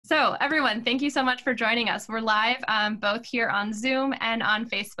So everyone, thank you so much for joining us. We're live both here on Zoom and on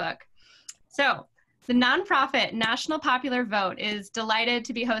Facebook. So the nonprofit National Popular Vote is delighted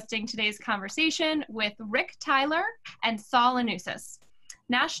to be hosting today's conversation with Rick Tyler and Saul Anuzis.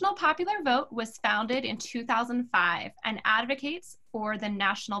 National Popular Vote was founded in 2005 and advocates for the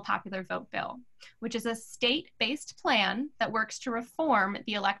National Popular Vote Bill, which is a state-based plan that works to reform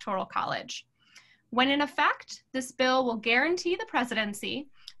the Electoral College. When in effect, this bill will guarantee the presidency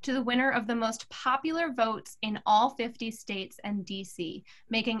to the winner of the most popular votes in all 50 states and DC,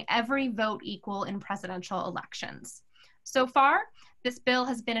 making every vote equal in presidential elections. So far, this bill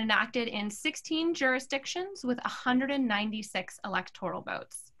has been enacted in 16 jurisdictions with 196 electoral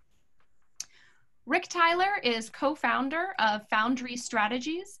votes. Rick Tyler is co-founder of Foundry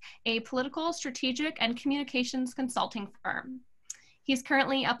Strategies, a political, strategic, and communications consulting firm. He's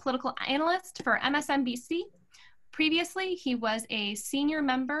currently a political analyst for MSNBC. Previously, he was a senior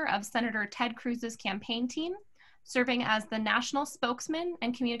member of Senator Ted Cruz's campaign team, serving as the national spokesman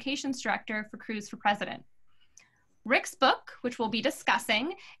and communications director for Cruz for President. Rick's book, which we'll be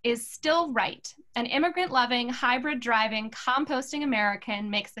discussing, is Still Right, an immigrant-loving, hybrid-driving, composting American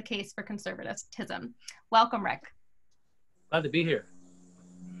makes the case for conservatism. Welcome, Rick. Glad to be here.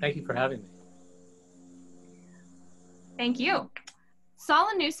 Thank you for having me. Thank you.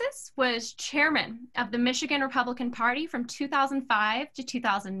 Saul Anuzis was chairman of the Michigan Republican Party from 2005 to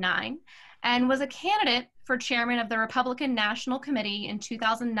 2009 and was a candidate for chairman of the Republican National Committee in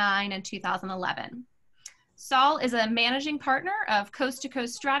 2009 and 2011. Saul is a managing partner of Coast to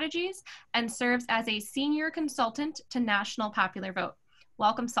Coast Strategies and serves as a senior consultant to National Popular Vote.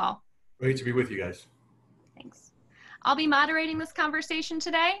 Welcome, Saul. Great to be with you guys. Thanks. I'll be moderating this conversation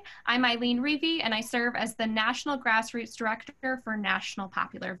today. I'm Eileen Reevey, and I serve as the National Grassroots Director for National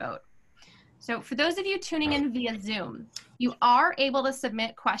Popular Vote. So for those of you tuning in via Zoom, you are able to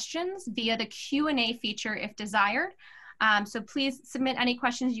submit questions via the Q&A feature if desired. So please submit any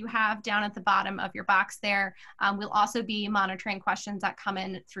questions you have down at the bottom of your box there. We'll also be monitoring questions that come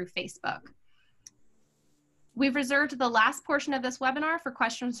in through Facebook. We've reserved the last portion of this webinar for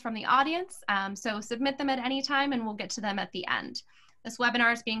questions from the audience, so submit them at any time and we'll get to them at the end. This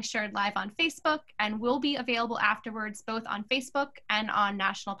webinar is being shared live on Facebook and will be available afterwards both on Facebook and on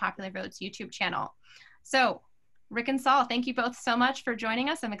National Popular Vote's YouTube channel. So Rick and Saul, thank you both so much for joining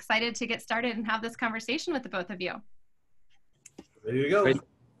us. I'm excited to get started and have this conversation with the both of you. Ready to go. Great.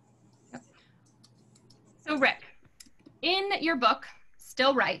 So Rick, in your book,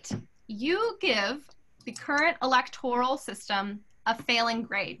 Still Right, you give the current electoral system a failing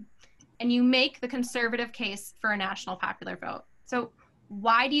grade, and you make the conservative case for a national popular vote. So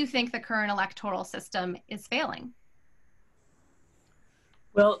why do you think the current electoral system is failing?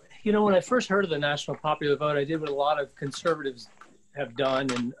 Well, you know, when I first heard of the national popular vote, I did what a lot of conservatives have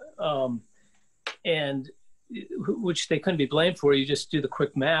done, and which they couldn't be blamed for. You just do the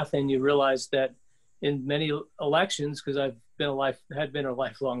quick math and you realize that in many elections, because I've been had been a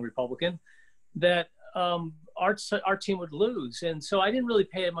lifelong Republican, that our team would lose. And so I didn't really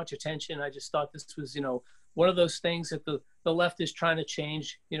pay much attention. I just thought this was, you know, one of those things that the left is trying to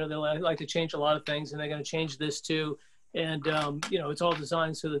change. You know, they like to change a lot of things, and they're going to change this too. And, you know, it's all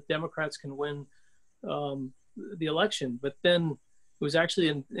designed so that Democrats can win the election. But then it was actually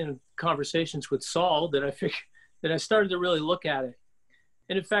in conversations with Saul that I started to really look at it.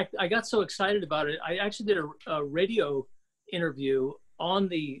 And in fact, I got so excited about it, I actually did a radio interview on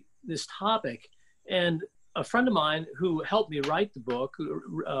this topic. And a friend of mine who helped me write the book,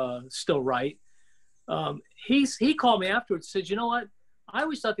 Still Right, he called me afterwards and said, you know what? I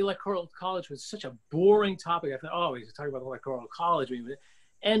always thought the Electoral College was such a boring topic. I thought, oh, he's talking about the Electoral College.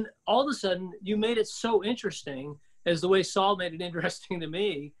 And all of a sudden, you made it so interesting as the way Saul made it interesting to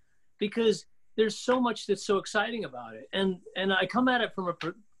me, because there's so much that's so exciting about it. And I come at it from a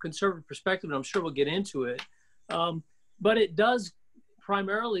conservative perspective, and I'm sure we'll get into it. But it does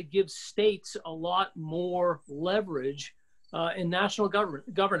primarily gives states a lot more leverage in national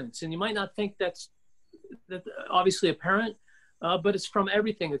governance. And you might not think that's obviously apparent, but it's from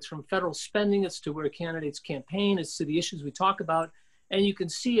everything. It's from federal spending, it's to where candidates campaign, it's to the issues we talk about. And you can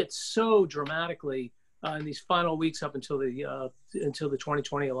see it so dramatically in these final weeks up until the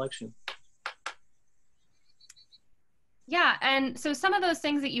 2020 election. Yeah, and so some of those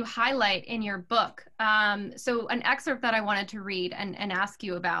things that you highlight in your book, so an excerpt that I wanted to read and ask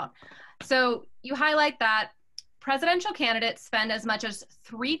you about. So you highlight that presidential candidates spend as much as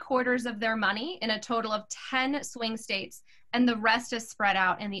 3/4 of their money in a total of 10 swing states, and the rest is spread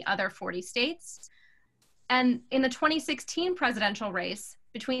out in the other 40 states. And in the 2016 presidential race,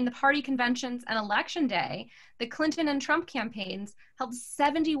 Between the party conventions and Election Day, the Clinton and Trump campaigns held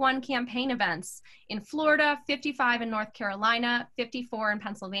 71 campaign events in Florida, 55 in North Carolina, 54 in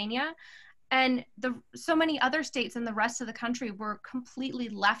Pennsylvania, and so many other states in the rest of the country were completely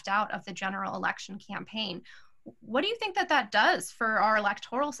left out of the general election campaign. What do you think that that does for our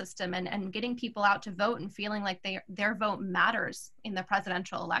electoral system and getting people out to vote and feeling like their vote matters in the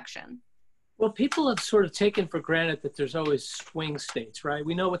presidential election? Well, people have sort of taken for granted that there's always swing states, right?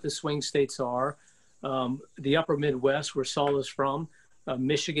 We know what the swing states are. The upper Midwest, where Saul is from,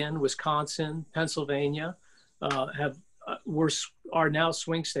 Michigan, Wisconsin, Pennsylvania, are now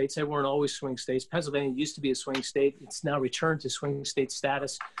swing states. They weren't always swing states. Pennsylvania used to be a swing state. It's now returned to swing state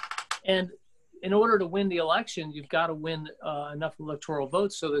status. And in order to win the election, you've got to win enough electoral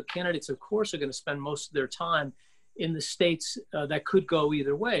votes. So the candidates, of course, are going to spend most of their time in the states that could go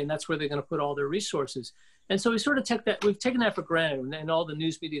either way. And that's where they're going to put all their resources. And so we sort of we've taken that for granted. And all the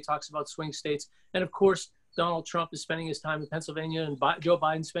news media talks about swing states. And of course, Donald Trump is spending his time in Pennsylvania, and Joe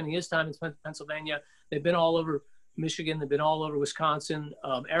Biden's spending his time in Pennsylvania. They've been all over Michigan. They've been all over Wisconsin.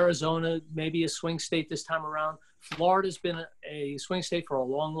 Arizona, maybe a swing state this time around. Florida's been a swing state for a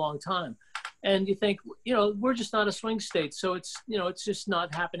long, long time. And you think, we're just not a swing state. So it's just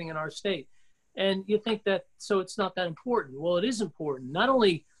not happening in our state. And you think that, so it's not that important. Well, it is important. Not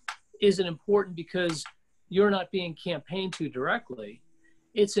only is it important because you're not being campaigned to directly,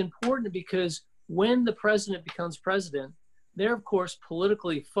 it's important because when the president becomes president, they're, of course,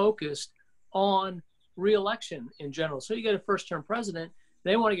 politically focused on re-election in general. So you get a first-term president,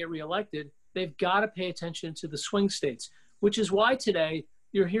 they want to get re-elected, they've got to pay attention to the swing states, which is why today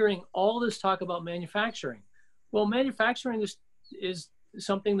you're hearing all this talk about manufacturing. Well, manufacturing is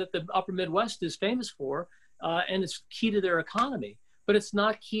something that the upper Midwest is famous for, and it's key to their economy, but it's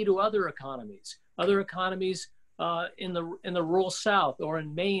not key to other economies. Other economies in the rural South or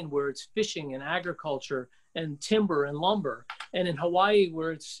in Maine, where it's fishing and agriculture and timber and lumber, and in Hawaii,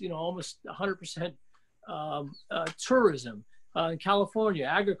 where it's almost 100% tourism. In California,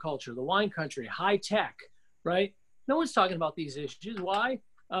 agriculture, the wine country, high tech, right? No one's talking about these issues. Why?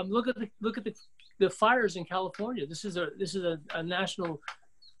 Look at the fires in California. This is a national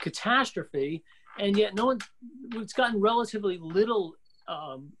catastrophe, and yet it's gotten relatively little.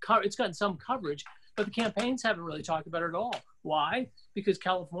 It's gotten some coverage, but the campaigns haven't really talked about it at all. Why? Because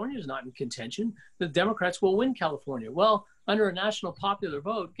California is not in contention. The Democrats will win California. Well, under a national popular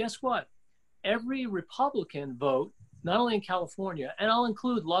vote, guess what? Every Republican vote, not only in California, and I'll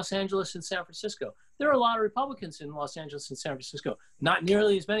include Los Angeles and San Francisco. There are a lot of Republicans in Los Angeles and San Francisco, not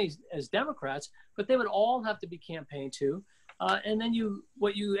nearly as many as Democrats, but they would all have to be campaigned to. And then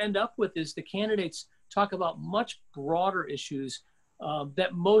what you end up with is the candidates talk about much broader issues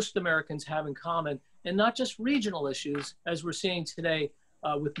that most Americans have in common, and not just regional issues, as we're seeing today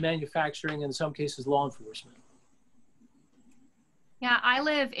with manufacturing and in some cases law enforcement. Yeah, I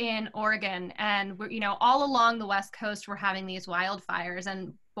live in Oregon, and we're, all along the West Coast, we're having these wildfires,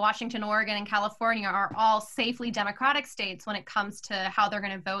 and Washington, Oregon, and California are all safely Democratic states when it comes to how they're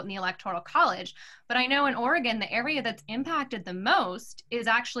going to vote in the Electoral College. But I know in Oregon, the area that's impacted the most is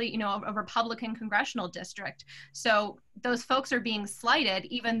actually, a Republican congressional district. So those folks are being slighted,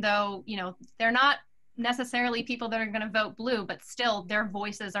 even though, they're not necessarily people that are going to vote blue, but still their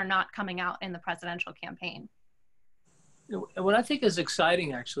voices are not coming out in the presidential campaign. What I think is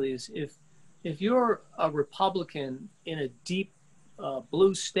exciting, actually, is if you're a Republican in a deep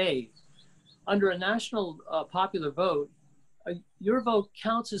blue state, under a national popular vote, your vote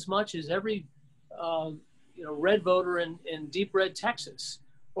counts as much as every red voter in deep red Texas,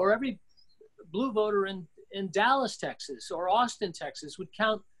 or every blue voter in Dallas, Texas, or Austin, Texas would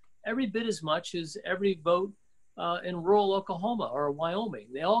count every bit as much as every vote in rural Oklahoma or Wyoming.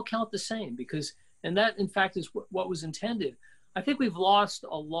 They all count the same and that, in fact, is what was intended. I think we've lost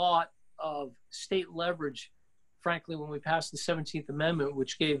a lot of state leverage, frankly, when we passed the 17th Amendment,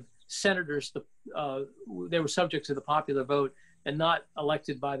 which gave senators they were subject to the popular vote and not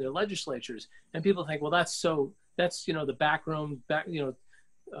elected by their legislatures. And people think, well, that's the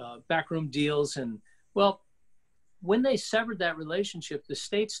backroom deals. And well, when they severed that relationship, the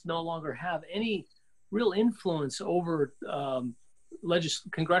states no longer have any real influence over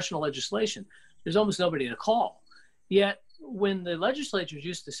congressional legislation. There's almost nobody to call. Yet when the legislatures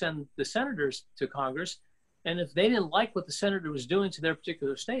used to send the senators to Congress, and if they didn't like what the senator was doing to their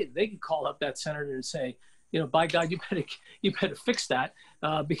particular state, they could call up that senator and say, by God, you better fix that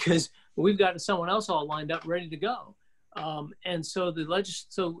because we've got someone else all lined up, ready to go. And so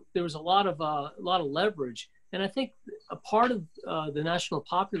so there was a lot of leverage, and I think a part of the national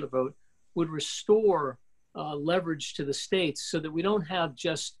popular vote would restore leverage to the states so that we don't have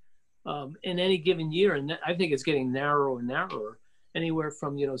just in any given year, and I think it's getting narrower and narrower, anywhere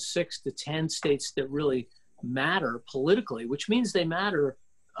from 6 to 10 states that really matter politically, which means they matter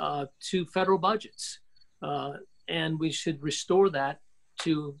to federal budgets, and we should restore that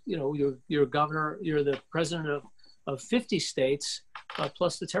to your governor, you're the president of 50 states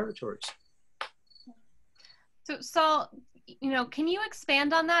plus the territories. So Saul, can you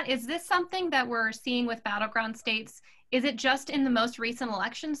expand on that? Is this something that we're seeing with battleground states? Is it just in the most recent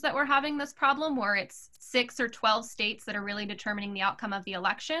elections that we're having this problem where it's 6 or 12 states that are really determining the outcome of the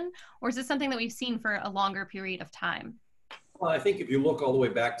election? Or is this something that we've seen for a longer period of time? Well, I think if you look all the way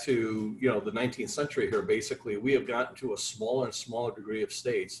back to, the 19th century here, basically, we have gotten to a smaller and smaller degree of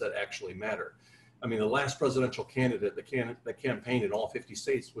states that actually matter. I mean, the last presidential candidate that campaigned in all 50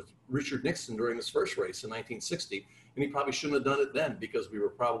 states was Richard Nixon during his first race in 1960. And he probably shouldn't have done it then because we were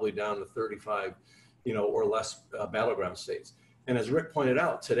probably down to 35, or less battleground states. And as Rick pointed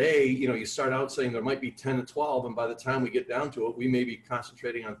out, today, you start out saying there might be 10 to 12, and by the time we get down to it, we may be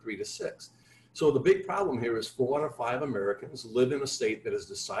concentrating on 3 to 6. So the big problem here is 4 out of 5 Americans live in a state that is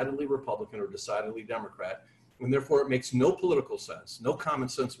decidedly Republican or decidedly Democrat, and therefore it makes no political sense, no common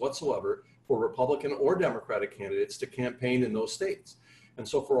sense whatsoever for Republican or Democratic candidates to campaign in those states. And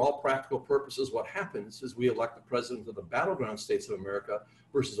so for all practical purposes, what happens is we elect the president of the battleground states of America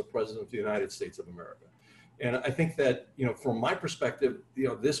versus the president of the United States of America. And I think that, from my perspective,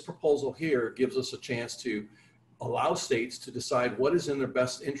 this proposal here gives us a chance to allow states to decide what is in their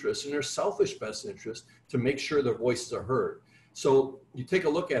best interest, in their selfish best interest, to make sure their voices are heard. So you take a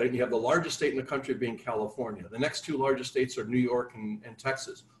look at it, and you have the largest state in the country being California. The next 2 largest states are New York and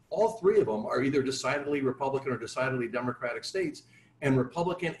Texas. All 3 of them are either decidedly Republican or decidedly Democratic states, and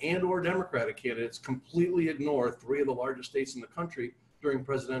Republican and or Democratic candidates completely ignore 3 of the largest states in the country during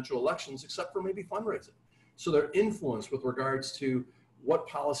presidential elections, except for maybe fundraising. So their influence with regards to what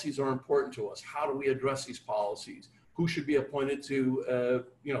policies are important to us, how do we address these policies, who should be appointed to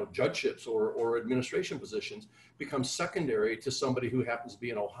judgeships or administration positions, becomes secondary to somebody who happens to be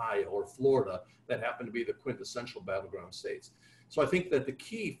in Ohio or Florida that happen to be the quintessential battleground states. So I think that the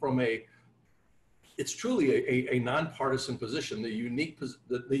key it's truly a nonpartisan position. The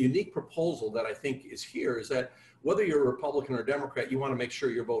unique proposal that I think is here is that whether you're a Republican or Democrat, you want to make sure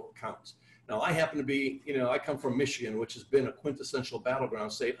your vote counts. Now, I happen to be, I come from Michigan, which has been a quintessential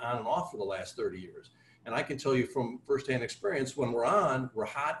battleground state on and off for the last 30 years. And I can tell you from firsthand experience, when we're on, we're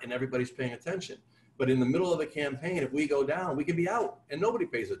hot and everybody's paying attention. But in the middle of the campaign, if we go down, we can be out and nobody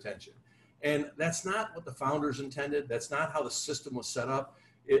pays attention. And that's not what the founders intended. That's not how the system was set up.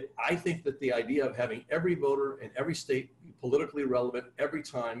 I think that the idea of having every voter in every state be politically relevant every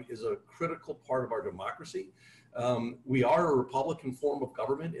time is a critical part of our democracy. We are a Republican form of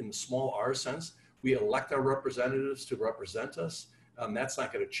government in the small r sense. We elect our representatives to represent us. That's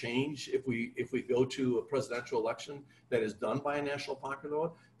not going to change if we go to a presidential election that is done by a national popular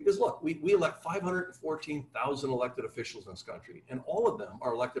vote. Because look, we elect 514,000 elected officials in this country, and all of them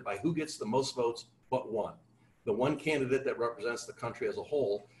are elected by who gets the most votes but one. The one candidate that represents the country as a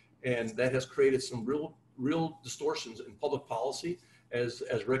whole, and that has created some real distortions in public policy, as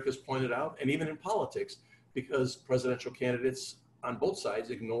Rick has pointed out, and even in politics, because presidential candidates on both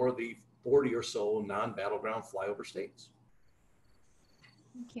sides ignore the 40 or so non-battleground flyover states.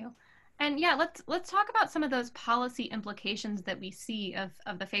 Thank you. And yeah, let's talk about some of those policy implications that we see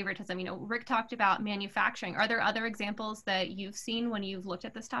of the favoritism. Rick talked about manufacturing. Are there other examples that you've seen when you've looked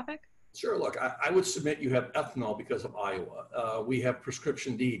at this topic? Sure. Look, I would submit you have ethanol because of Iowa. We have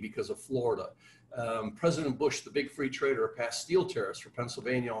prescription D because of Florida. President Bush, the big free trader, passed steel tariffs for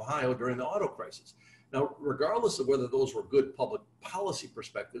Pennsylvania, Ohio during the auto crisis. Now, regardless of whether those were good public policy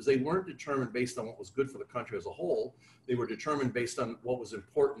perspectives, they weren't determined based on what was good for the country as a whole. They were determined based on what was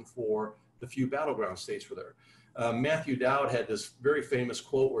important for the few battleground states were there. Matthew Dowd had this very famous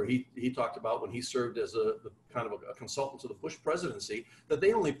quote where he talked about when he served as a consultant to the Bush presidency, that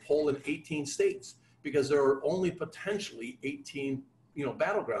they only poll in 18 states because there are only potentially 18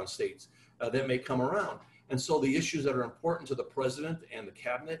 battleground states that may come around. And so the issues that are important to the president and the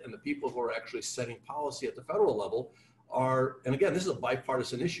cabinet and the people who are actually setting policy at the federal level are, and again, this is a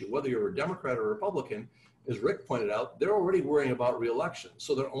bipartisan issue, whether you're a Democrat or a Republican, as Rick pointed out, they're already worrying about re-election.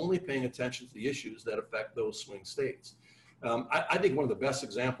 So they're only paying attention to the issues that affect those swing states. I think one of the best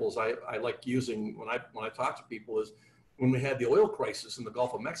examples I like using when I talk to people is when we had the oil crisis in the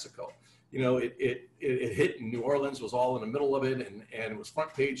Gulf of Mexico. It hit in New Orleans, was all in the middle of it, and it was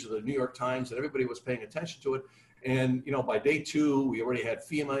front page of the New York Times, and everybody was paying attention to it. And by day 2, we already had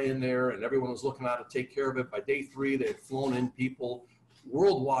FEMA in there, and everyone was looking out to take care of it. By day 3, they had flown in people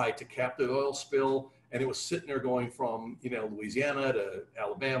worldwide to cap the oil spill and it was sitting there going from, you know, Louisiana to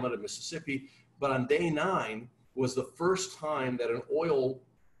Alabama to Mississippi. But on day 9 was the first time that an oil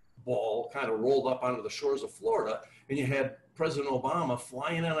ball kind of rolled up onto the shores of Florida, and you had President Obama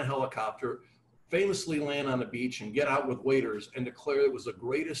flying in a helicopter, famously land on the beach and get out with waiters and declare it was the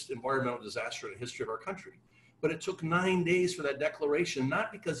greatest environmental disaster in the history of our country. But it took 9 days for that declaration,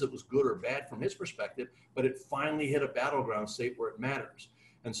 not because it was good or bad from his perspective, but it finally hit a battleground state where it matters.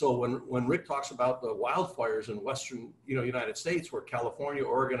 And so when Rick talks about the wildfires in Western, you know, United States, where California,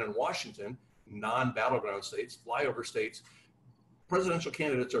 Oregon, and Washington, non-battleground states, flyover states, presidential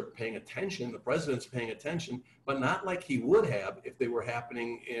candidates are paying attention, the president's paying attention, but not like he would have if they were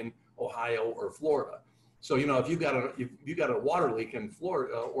happening in Ohio or Florida. So, you know, if you got a water leak in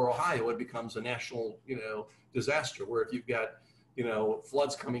Florida or Ohio, it becomes a national, you know, disaster. Where if you've got, you know,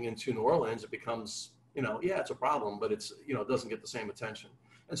 floods coming into New Orleans, it becomes, you know, yeah, it's a problem, but it's, you know, it doesn't get the same attention.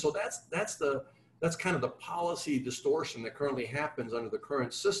 And so that's kind of the policy distortion that currently happens under the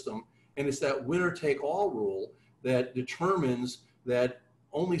current system. And it's that winner take all rule that determines that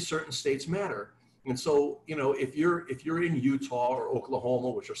only certain states matter. And so, you know, if you're in Utah or Oklahoma,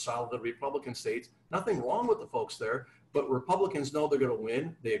 which are solidly Republican states, nothing wrong with the folks there, but Republicans know they're going to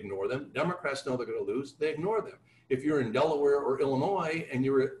win, they ignore them. Democrats know they're going to lose, they ignore them. If you're in Delaware or Illinois and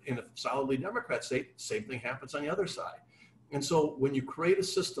you're in a solidly Democrat state, same thing happens on the other side. And so when you create a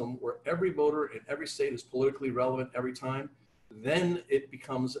system where every voter in every state is politically relevant every time, then it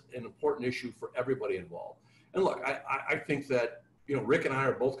becomes an important issue for everybody involved. And look, I think that, you know, Rick and I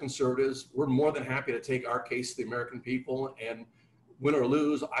are both conservatives. We're more than happy to take our case to the American people, and win or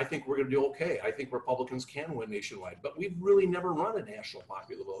lose, I think we're going to do okay. I think Republicans can win nationwide, but we've really never run a national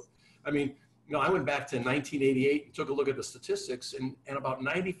popular vote. I mean, you know, I went back to 1988 and took a look at the statistics, and about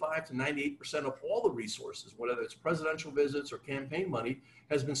 95 to 98% of all the resources, whether it's presidential visits or campaign money,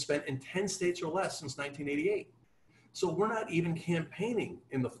 has been spent in 10 states or less since 1988. So we're not even campaigning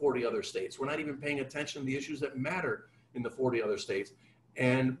in the 40 other states. We're not even paying attention to the issues that matter in the 40 other states.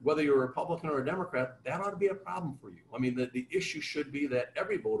 And whether you're a Republican or a Democrat, that ought to be a problem for you. I mean, the issue should be that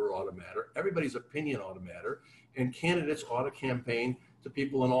every voter ought to matter, everybody's opinion ought to matter, and candidates ought to campaign to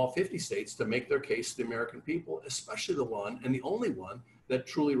people in all 50 states to make their case to the American people, especially the one and the only one that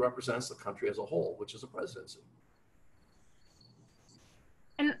truly represents the country as a whole, which is a presidency.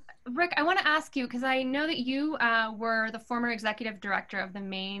 And Rick, I want to ask you, because I know that you were the former executive director of the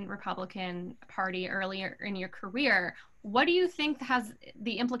Maine Republican Party earlier in your career. What do you think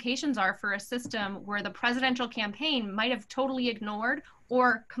the implications are for a system where the presidential campaign might have totally ignored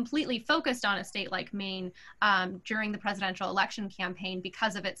or completely focused on a state like Maine during the presidential election campaign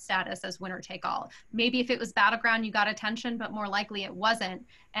because of its status as winner take all? Maybe if it was battleground, you got attention, but more likely it wasn't,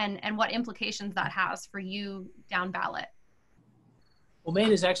 and what implications that has for you down ballot. Well,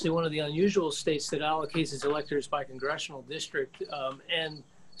 Maine is actually one of the unusual states that allocates its electors by congressional district, and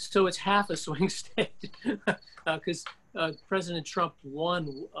so it's half a swing state because President Trump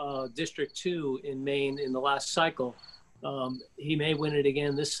won District 2 in Maine in the last cycle. He may win it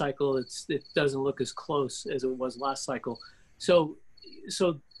again this cycle. It doesn't look as close as it was last cycle. So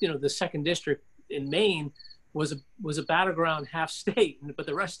you know, the second district in Maine was a battleground half state, but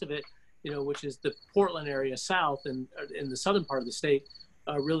the rest of it, you know, which is the Portland area south and in the southern part of the state,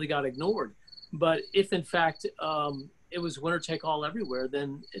 really got ignored. But if in fact it was winner take all everywhere,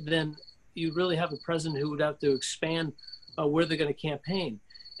 then you really have a president who would have to expand where they're going to campaign.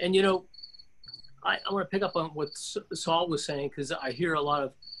 And you know, I want to pick up on what Saul was saying, because I hear a lot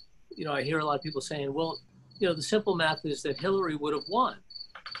of people saying, well, you know, the simple math is that Hillary would have won,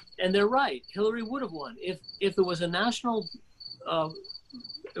 and they're right. Hillary would have won if it was a national.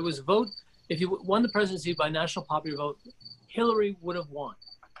 It was a vote. If you won the presidency by national popular vote, Hillary would have won.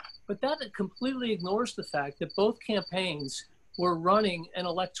 But that completely ignores the fact that both campaigns were running an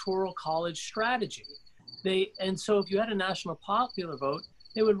electoral college strategy. And so if you had a national popular vote,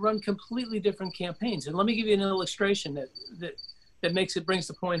 they would run completely different campaigns. And let me give you an illustration that brings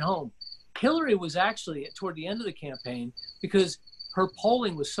the point home. Hillary was actually toward the end of the campaign, because her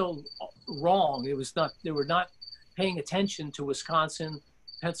polling was so wrong. They were not paying attention to Wisconsin,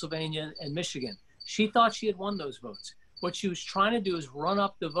 Pennsylvania, and Michigan. She thought she had won those votes. What she was trying to do is run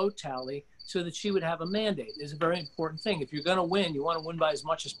up the vote tally so that she would have a mandate. It's a very important thing. If you're going to win, you want to win by as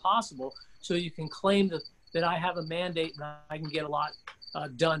much as possible so you can claim that I have a mandate and I can get a lot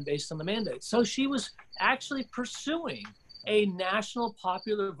done based on the mandate. So she was actually pursuing a national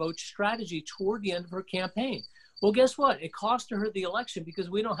popular vote strategy toward the end of her campaign. Well, guess what? It cost her the election because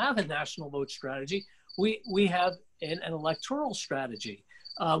we don't have a national vote strategy. We have an electoral strategy.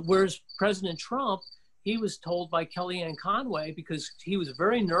 Whereas President Trump he was told by Kellyanne Conway, because he was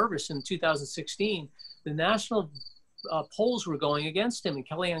very nervous in 2016, the national polls were going against him. And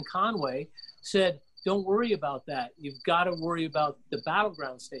Kellyanne Conway said, don't worry about that. You've got to worry about the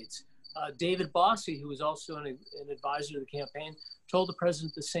battleground states. David Bossie, who was also an advisor to the campaign, told the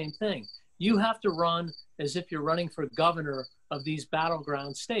president the same thing. You have to run as if you're running for governor of these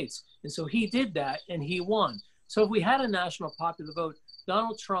battleground states. And so he did that, and he won. So if we had a national popular vote,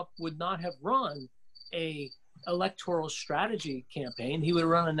 Donald Trump would not have run a electoral strategy campaign. He would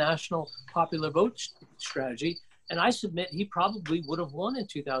run a national popular vote strategy. And I submit he probably would have won in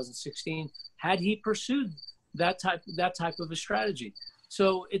 2016 had he pursued that type of a strategy.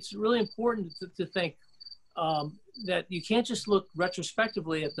 So it's really important to think that you can't just look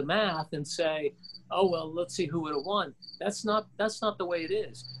retrospectively at the math and say, oh, well, let's see who would have won. That's not the way it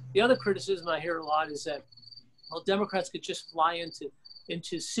is. The other criticism I hear a lot is that, well, Democrats could just fly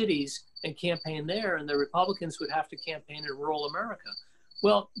into cities and campaign there, and the Republicans would have to campaign in rural America.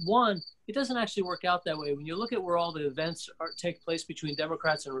 Well, one, it doesn't actually work out that way. When you look at where all the events take place between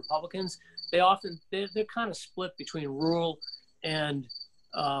Democrats and Republicans, they're kind of split between rural and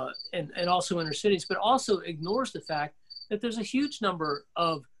also inner cities, but also ignores the fact that there's a huge number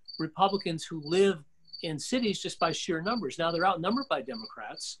of Republicans who live in cities just by sheer numbers. Now, they're outnumbered by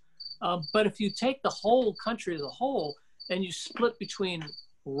Democrats, but if you take the whole country as a whole and you split between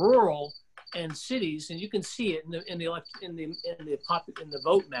rural and cities, and you can see it in the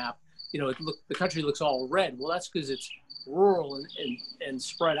vote map, you know, the country looks all red. Well, that's because it's rural and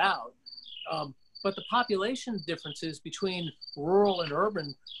spread out. But the population differences between rural and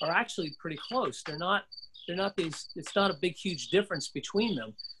urban are actually pretty close. They're not it's not a big, huge difference between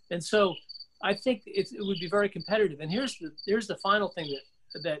them. And so I think it would be very competitive. And here's the final thing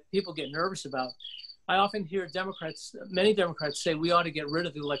that people get nervous about. I often hear many Democrats say we ought to get rid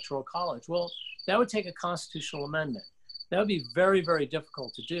of the Electoral College. Well, that would take a constitutional amendment. That would be very, very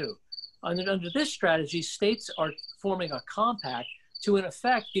difficult to do. Under this strategy, states are forming a compact to, in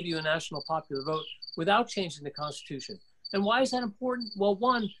effect, give you a national popular vote without changing the Constitution. And why is that important? Well,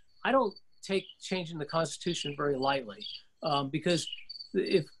 one, I don't take changing the Constitution very lightly, because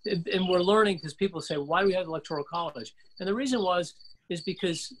and we're learning, because people say, why do we have the Electoral College? And the reason is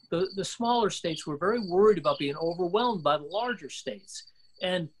because the smaller states were very worried about being overwhelmed by the larger states.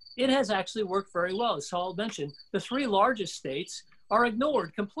 And it has actually worked very well. As Saul mentioned, the three largest states are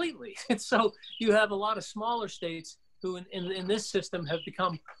ignored completely. And so you have a lot of smaller states who in this system have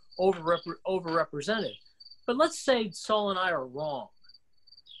become overrepresented. But let's say Saul and I are wrong,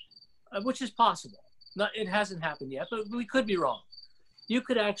 which is possible. It hasn't happened yet, but we could be wrong.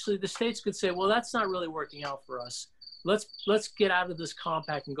 The states could say, well, that's not really working out for us. Let's get out of this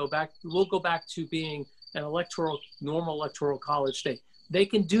compact and we'll go back to being an normal electoral college state. They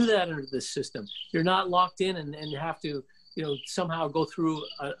can do that under this system. You're not locked in and have to, somehow go through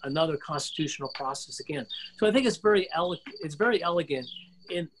another constitutional process again. So I think it's very elegant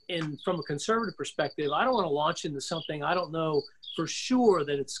from a conservative perspective. I don't want to launch into something I don't know for sure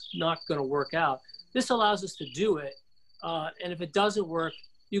that it's not going to work out. This allows us to do it. And if it doesn't work,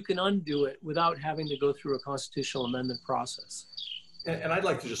 you can undo it without having to go through a constitutional amendment process. And I'd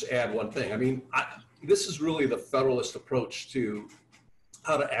like to just add one thing. I mean, this is really the Federalist approach to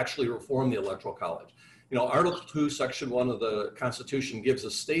how to actually reform the Electoral College. Article 2, Section 1 of the Constitution gives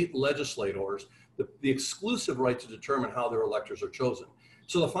the state legislators the exclusive right to determine how their electors are chosen.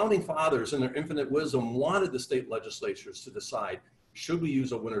 So the Founding Fathers, in their infinite wisdom, wanted the state legislatures to decide, should we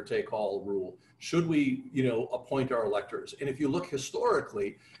use a winner-take-all rule? Should we, appoint our electors? And if you look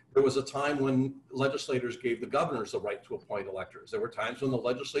historically, there was a time when legislators gave the governors the right to appoint electors. There were times when the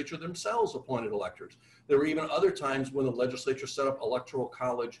legislature themselves appointed electors. There were even other times when the legislature set up electoral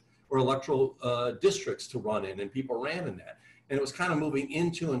college or electoral districts to run in, and people ran in that. And it was kind of moving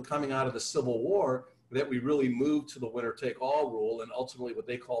into and coming out of the Civil War that we really moved to the winner-take-all rule, and ultimately what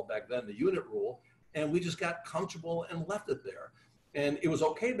they called back then the unit rule. And we just got comfortable and left it there. And it was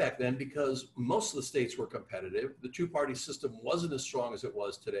okay back then because most of the states were competitive. The two-party system wasn't as strong as it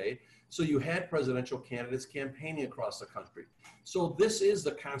was today. So you had presidential candidates campaigning across the country. So this is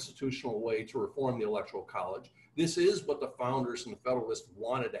the constitutional way to reform the Electoral College. This is what the founders and the Federalists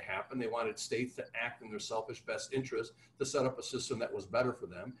wanted to happen. They wanted states to act in their selfish best interest to set up a system that was better for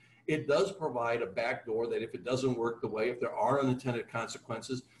them. It does provide a backdoor that if it doesn't work the way, if there are unintended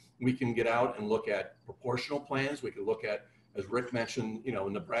consequences, we can get out and look at proportional plans. We can look at, as Rick mentioned,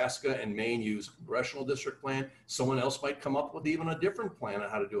 Nebraska and Maine use a congressional district plan. Someone else might come up with even a different plan on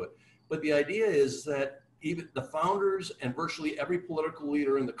how to do it. But the idea is that even the founders and virtually every political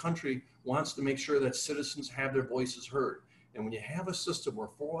leader in the country wants to make sure that citizens have their voices heard. And when you have a system where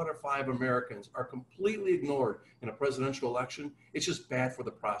 4 out of 5 Americans are completely ignored in a presidential election, it's just bad for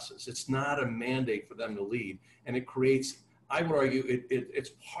the process. It's not a mandate for them to lead. And it creates, I would argue,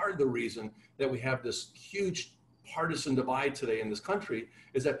 it's part of the reason that we have this huge partisan divide today in this country,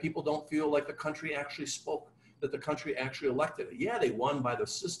 is that people don't feel like the country actually spoke, that the country actually elected it. Yeah, they won by the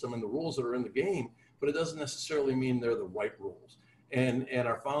system and the rules that are in the game, but it doesn't necessarily mean they're the right rules. And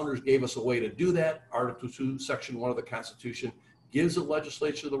our founders gave us a way to do that. Article 2, Section 1 of the Constitution gives the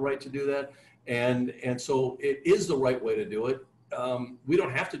legislature the right to do that. And so it is the right way to do it. We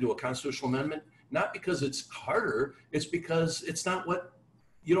don't have to do a constitutional amendment, not because it's harder, it's because it's not what,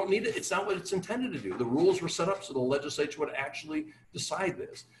 you don't need it, it's not what it's intended to do. The rules were set up so the legislature would actually decide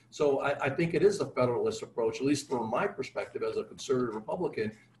this. So I think it is the federalist approach, at least from my perspective as a conservative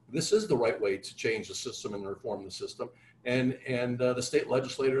Republican. This is the right way to change the system and reform the system. And the state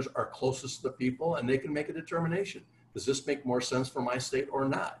legislators are closest to the people, and they can make a determination. Does this make more sense for my state or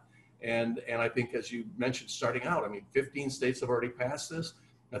not? And I think, as you mentioned starting out, I mean, 15 states have already passed this.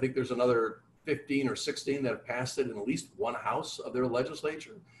 I think there's another 15 or 16 that have passed it in at least one house of their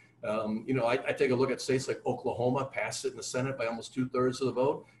legislature. You know, I take a look at states like Oklahoma, passed it in the Senate by almost 2/3 of the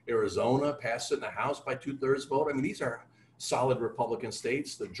vote. Arizona passed it in the House by 2/3 vote. I mean, these are solid Republican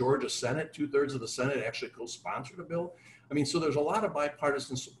states. The Georgia Senate, 2/3 of the Senate actually co-sponsored a bill. I mean, so there's a lot of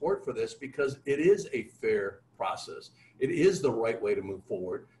bipartisan support for this because it is a fair process. It is the right way to move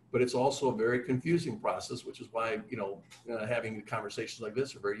forward, but it's also a very confusing process, which is why, you know, having conversations like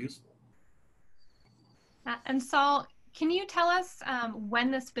this are very useful. And Saul, can you tell us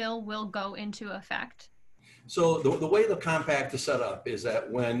when this bill will go into effect? So the way the compact is set up is that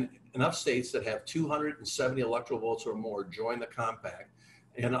when enough states that have 270 electoral votes or more join the compact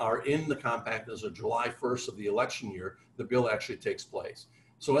and are in the compact as of July 1st of the election year, the bill actually takes place.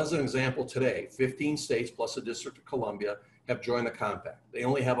 So as an example, today, 15 states plus the District of Columbia have joined the compact. They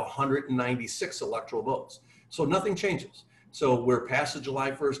only have 196 electoral votes. So nothing changes. So we're past the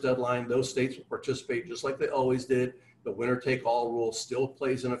July 1st deadline. Those states will participate just like they always did. The winner-take-all rule still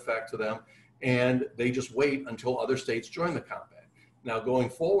plays in effect to them, and they just wait until other states join the compact. Now, going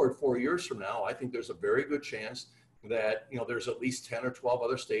forward 4 years from now, I think there's a very good chance that, you know, there's at least 10 or 12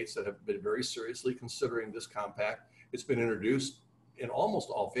 other states that have been very seriously considering this compact. It's been introduced in almost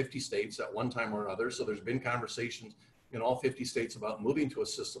all 50 states at one time or another. So there's been conversations in all 50 states about moving to a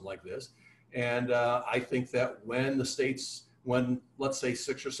system like this. And I think that when the states, when let's say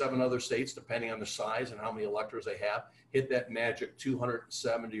 6 or 7 other states, depending on the size and how many electors they have, hit that magic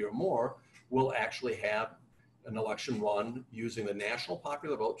 270 or more, we'll actually have an election run using the national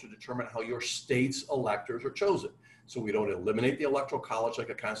popular vote to determine how your state's electors are chosen. So we don't eliminate the electoral college like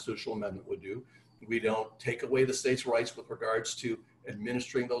a constitutional amendment would do. We don't take away the state's rights with regards to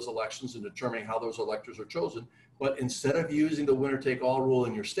administering those elections and determining how those electors are chosen. But instead of using the winner-take-all rule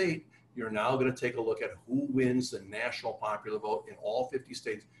in your state, you're now going to take a look at who wins the national popular vote in all 50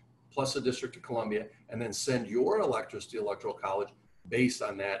 states, plus the District of Columbia, and then send your electors to the electoral college based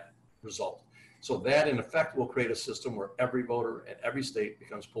on that result. So that, in effect, will create a system where every voter in every state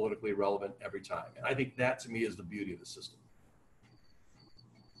becomes politically relevant every time. And I think that, to me, is the beauty of the system.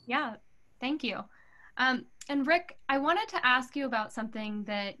 Yeah, thank you. And Rick, I wanted to ask you about something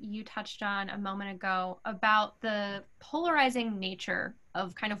that you touched on a moment ago about the polarizing nature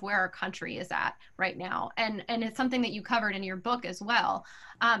of kind of where our country is at right now. And it's something that you covered in your book as well.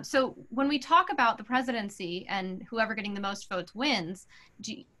 So when we talk about the presidency and whoever getting the most votes wins,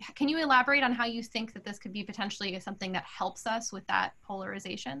 can you elaborate on how you think that this could be potentially something that helps us with that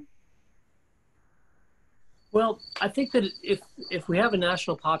polarization? Well, I think that if we have a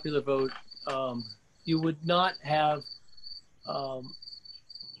national popular vote, you would not have. Oh,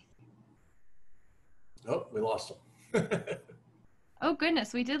 we lost him. Oh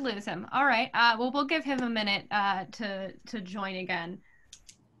goodness, we did lose him. All right. Well, we'll give him a minute to join again.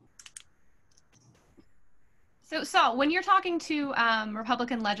 So Saul, when you're talking to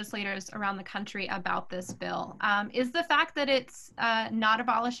Republican legislators around the country about this bill, is the fact that it's not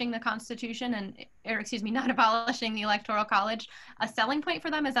abolishing the Constitution or excuse me, not abolishing the Electoral College a selling point for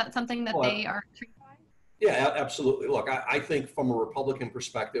them? Is that something that they are intrigued by? Yeah, absolutely. Look, I think from a Republican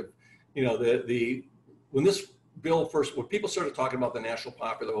perspective, you know, when this bill first, when people started talking about the national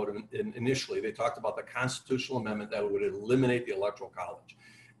popular vote initially, they talked about the constitutional amendment that would eliminate the Electoral College.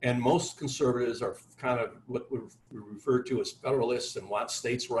 And most conservatives are kind of what we refer to as federalists and want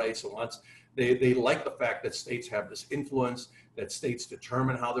states' rights and they like the fact that states have this influence, that states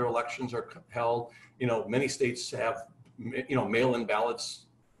determine how their elections are held. You know, many states have, you know, mail-in ballots,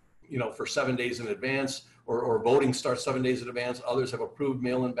 you know, for 7 days in advance, or voting starts 7 days in advance. Others have approved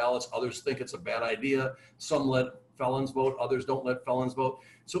mail-in ballots. Others think it's a bad idea. Some let felons vote, others don't let felons vote.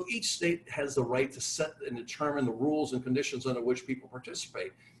 So each state has the right to set and determine the rules and conditions under which people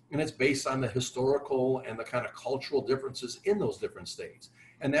participate. And it's based on the historical and the kind of cultural differences in those different states.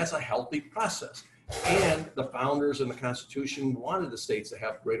 And that's a healthy process. And the founders and the Constitution wanted the states to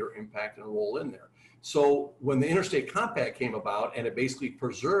have greater impact and role in there. So when the Interstate Compact came about, and it basically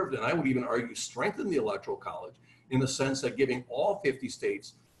preserved, and I would even argue strengthened the Electoral College in the sense that giving all 50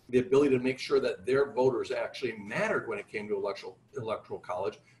 states the ability to make sure that their voters actually mattered when it came to Electoral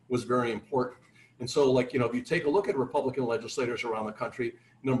College was very important. And so, like, if you take a look at Republican legislators around the country,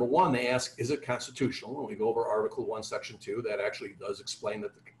 number one, they ask, is it constitutional? And we go over Article 1, Section 2, that actually does explain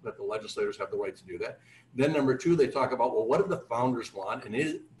that the legislators have the right to do that. Then number two, they talk about, well, what did the founders want? And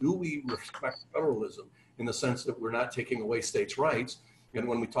do we respect federalism in the sense that we're not taking away states' rights? And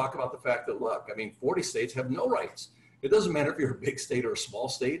when we talk about the fact that, look, 40 states have no rights. It doesn't matter if you're a big state or a small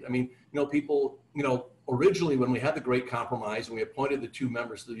state. People, originally when we had the Great Compromise and we appointed the 2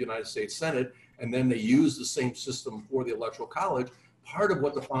 members to the United States Senate, and then they used the same system for the Electoral College, part of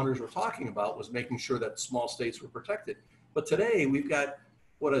what the founders were talking about was making sure that small states were protected. But today we've got,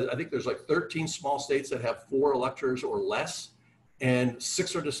 I think there's like 13 small states that have 4 electors or less, and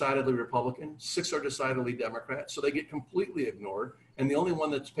 6 are decidedly Republican, 6 are decidedly Democrat, so they get completely ignored. And the only one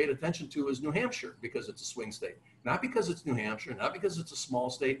that's paid attention to is New Hampshire, because it's a swing state. Not because it's New Hampshire, not because it's a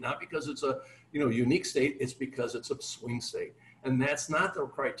small state, not because it's a unique state, it's because it's a swing state. And that's not the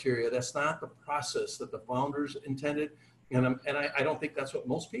criteria, that's not the process that the founders intended, and I don't think that's what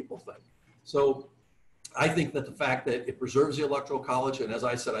most people think. So I think that the fact that it preserves the Electoral College, and as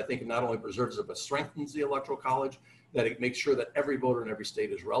I said, I think it not only preserves it, but strengthens the Electoral College, that it makes sure that every voter in every state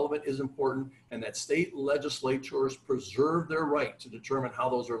is relevant is important, and that state legislatures preserve their right to determine how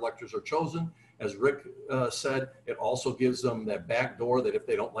those electors are chosen. As Rick said, it also gives them that back door that if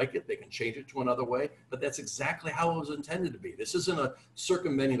they don't like it, they can change it to another way. But that's exactly how it was intended to be. This isn't a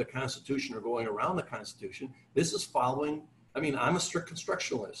circumventing the Constitution or going around the Constitution. This is following, I'm a strict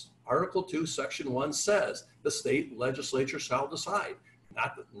constructionalist. Article 2, Section 1 says the state legislature shall decide,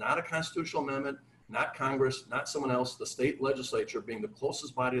 not a constitutional amendment, not Congress, not someone else. The state legislature, being the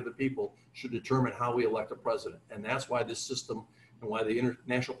closest body of the people, should determine how we elect a president. And that's why this system and why the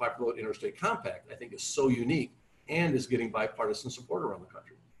National Popular Vote Interstate Compact, I think, is so unique and is getting bipartisan support around the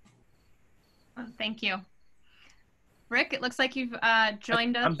country. Thank you. Rick, it looks like you've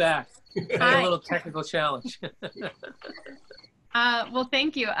joined us. I'm back. I had a little technical challenge. Well,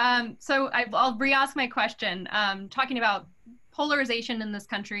 thank you. So I'll re-ask my question, talking about polarization in this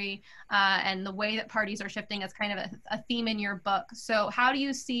country and the way that parties are shifting as kind of a theme in your book. So how do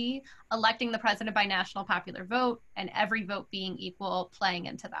you see electing the president by national popular vote and every vote being equal playing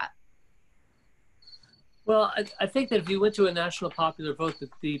into that? Well, I think that if you went to a national popular vote, that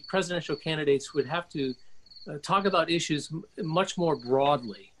the presidential candidates would have to talk about issues much more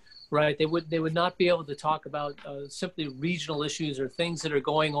broadly, right? They would not be able to talk about simply regional issues or things that are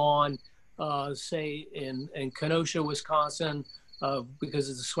going on, say in Kenosha, Wisconsin, because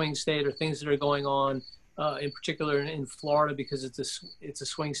it's a swing state, or things that are going on in particular in Florida because it's a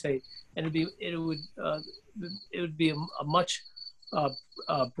swing state, and it would be a much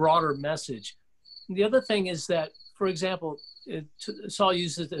broader message. The other thing is that, for example, Saul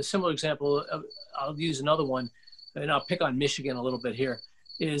uses a similar example. I'll use another one, and I'll pick on Michigan a little bit here.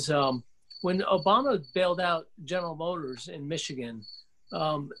 Is when Obama bailed out General Motors in Michigan,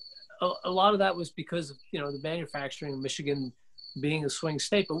 a lot of that was because of the manufacturing in Michigan being a swing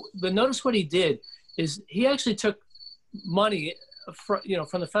state. But notice what he did is he actually took money from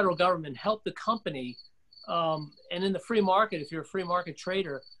the federal government, helped the company, and in the free market, if you're a free market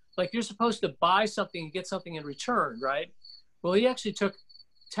trader, like you're supposed to buy something and get something in return, right? Well, he actually took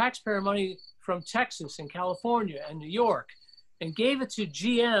taxpayer money from Texas and California and New York and gave it to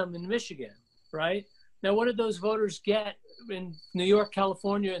GM in Michigan, right? Now, what did those voters get in New York,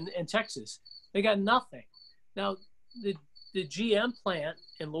 California, and Texas? They got nothing. Now, the GM plant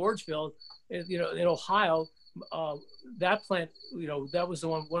in Lordsville, in Ohio, that plant, that was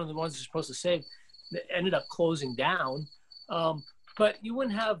one of the ones they're supposed to save, that ended up closing down. But you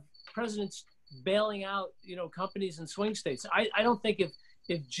wouldn't have presidents bailing out, companies in swing states. I don't think if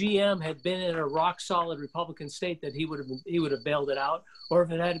GM had been in a rock solid Republican state that he would have bailed it out, or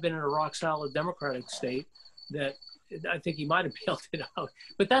if it had been in a rock solid Democratic state, that I think he might have bailed it out.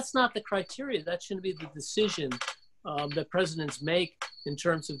 But that's not the criteria. That shouldn't be the decision that presidents make in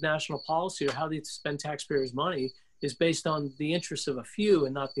terms of national policy or how they spend taxpayers' money, is based on the interests of a few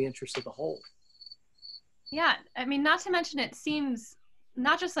and not the interests of the whole. Yeah, not to mention, it seems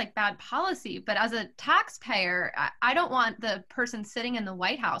not just like bad policy, but as a taxpayer, I don't want the person sitting in the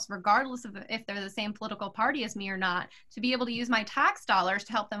White House, regardless of if they're the same political party as me or not, to be able to use my tax dollars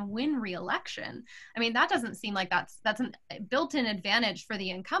to help them win re-election. I mean, that doesn't seem like that's a built-in advantage for the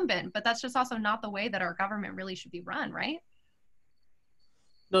incumbent, but that's just also not the way that our government really should be run, right?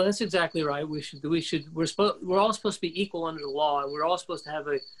 No, that's exactly right. We're all supposed to be equal under the law, and we're all supposed to have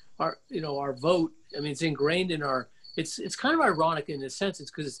our vote. I mean, it's ingrained in our. It's kind of ironic in a sense. It's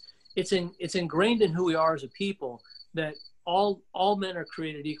because it's ingrained in who we are as a people that all men are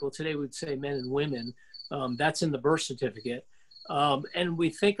created equal. Today we'd say men and women. That's in the birth certificate, and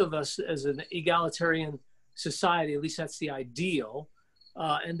we think of us as an egalitarian society. At least that's the ideal,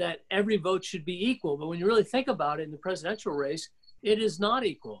 and that every vote should be equal. But when you really think about it in the presidential race, it is not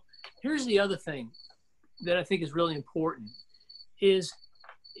equal. Here's the other thing that I think is really important is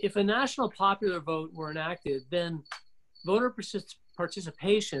if a national popular vote were enacted, then voter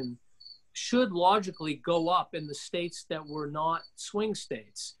participation should logically go up in the states that were not swing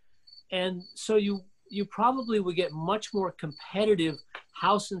states. And so you probably would get much more competitive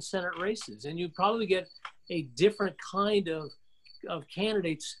House and Senate races, and you'd probably get a different kind of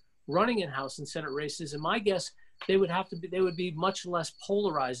candidates running in House and Senate races. And my guess, they would be much less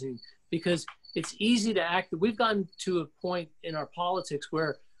polarizing, because it's easy to act. We've gotten to a point in our politics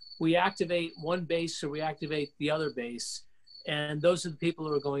where we activate one base or we activate the other base, and those are the people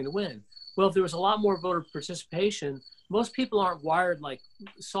who are going to win. Well, if there was a lot more voter participation, most people aren't wired like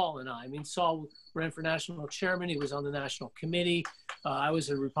Saul and I. I mean, Saul ran for national chairman. He was on the national committee. I was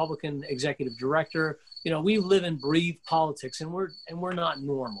a Republican executive director. You know, we live and breathe politics, and we're not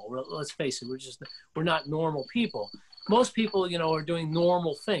normal. Let's face it, we're not normal people. Most people, you know, are doing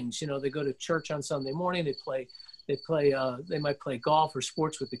normal things. You know, they go to church on Sunday morning. They might play golf or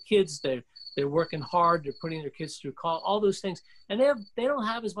sports with the kids. They're working hard. They're putting their kids through college. All those things, and they don't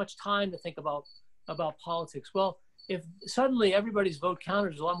have as much time to think about politics. Well, if suddenly everybody's vote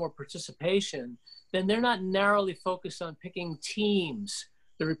counted, there's a lot more participation, then they're not narrowly focused on picking teams,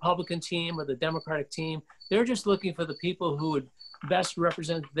 the Republican team or the Democratic team. They're just looking for the people who would best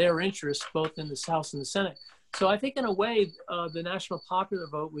represent their interests, both in the House and the Senate. So I think in a way, the national popular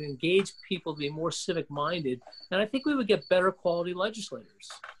vote would engage people to be more civic-minded, and I think we would get better quality legislators.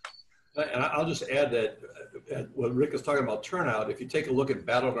 And I'll just add that what Rick is talking about turnout, if you take a look at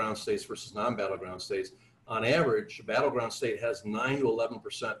battleground states versus non-battleground states, on average, a battleground state has 9 to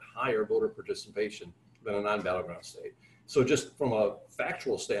 11% higher voter participation than a non-battleground state. So just from a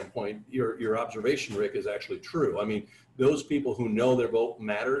factual standpoint, your observation, Rick, is actually true. I mean, those people who know their vote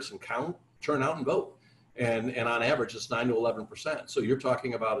matters and count, turn out and vote. And on average, it's 9 to 11%. So you're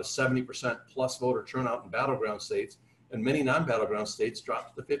talking about a 70% plus voter turnout in battleground states, and many non-battleground states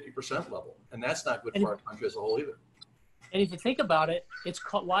drop to the 50% level. And that's not good for our country as a whole either. And if you think about it,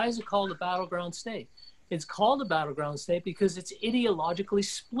 why is it called a battleground state? It's called a battleground state because it's ideologically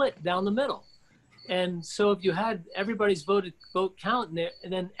split down the middle. And so if you had everybody's vote count in there,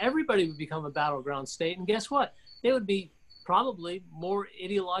 and then everybody would become a battleground state. And guess what? They would be probably more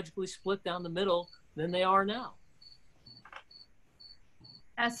ideologically split down the middle than they are now.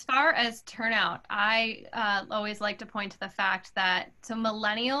 As far as turnout, I always like to point to the fact that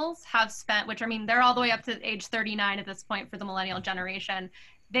millennials have spent, which I mean, they're all the way up to age 39 at this point for the millennial generation.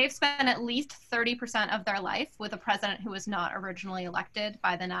 They've spent at least 30% of their life with a president who was not originally elected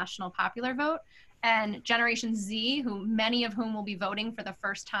by the national popular vote. And Generation Z, many of whom will be voting for the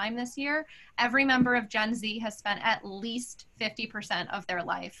first time this year, every member of Gen Z has spent at least 50% of their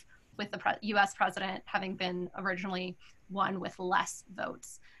life with the US president having been originally one with less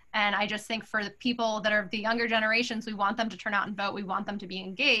votes. And I just think for the people that are the younger generations, we want them to turn out and vote. We want them to be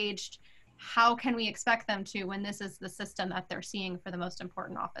engaged. How can we expect them to when this is the system that they're seeing for the most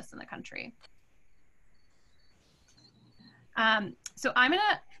important office in the country? So I'm going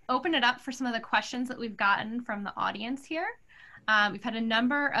to open it up for some of the questions that we've gotten from the audience here. We've had a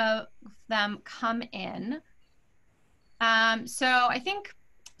number of them come in. So I think,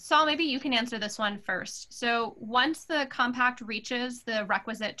 Saul, maybe you can answer this one first. So once the compact reaches the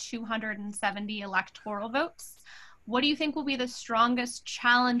requisite 270 electoral votes, what do you think will be the strongest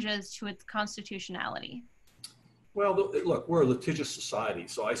challenges to its constitutionality? Well, look, we're a litigious society,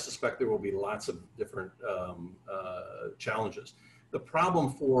 so I suspect there will be lots of different challenges. The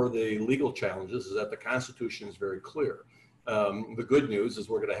problem for the legal challenges is that the Constitution is very clear. The good news is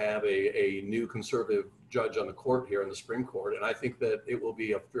we're going to have a new conservative judge on the court here in the Supreme Court, and I think that it will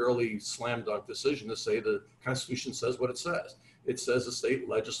be a fairly slam dunk decision to say the Constitution says what it says. It says the state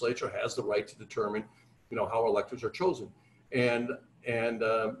legislature has the right to determine, how electors are chosen, and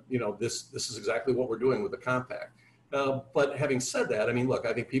this is exactly what we're doing with the compact. But having said that, I mean, look,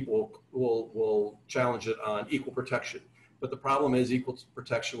 I think people will challenge it on equal protection. But the problem is equal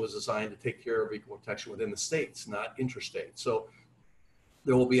protection was designed to take care of equal protection within the states, not interstate. So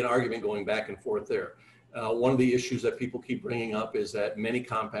there will be an argument going back and forth there. One of the issues that people keep bringing up is that many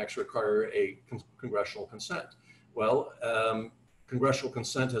compacts require a congressional consent. Well, congressional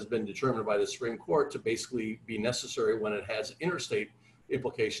consent has been determined by the Supreme Court to basically be necessary when it has interstate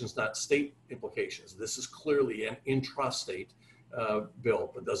implications, not state implications. This is clearly an intrastate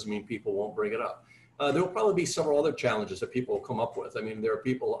bill, but doesn't mean people won't bring it up. There will probably be several other challenges that people will come up with. I mean, there are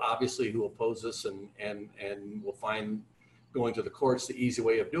people obviously who oppose this and will find going to the courts the easy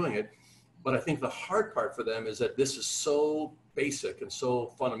way of doing it. But I think the hard part for them is that this is so basic and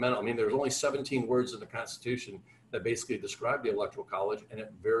so fundamental. I mean, there's only 17 words in the Constitution that basically describe the Electoral College, and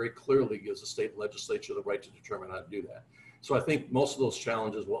it very clearly gives the state legislature the right to determine how to do that. So I think most of those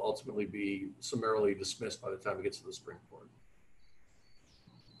challenges will ultimately be summarily dismissed by the time it gets to the Supreme Court.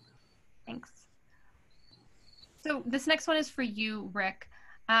 Thanks. So this next one is for you, Rick.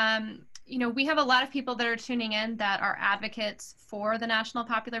 You know, we have a lot of people that are tuning in that are advocates for the National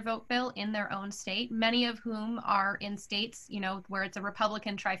Popular Vote Bill in their own state, many of whom are in states, you know, where it's a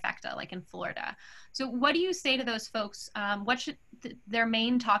Republican trifecta, like in Florida. So what do you say to those folks? What should their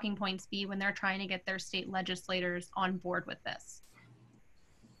main talking points be when they're trying to get their state legislators on board with this?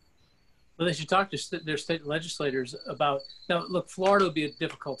 Well, they should talk to their state legislators about, now look, Florida would be a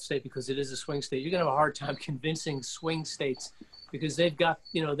difficult state because it is a swing state. You're gonna have a hard time convincing swing states because they've got,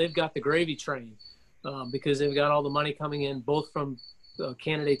 you know, they've got the gravy train because they've got all the money coming in, both from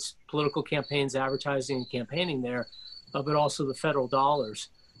candidates, political campaigns, advertising and campaigning there, but also the federal dollars.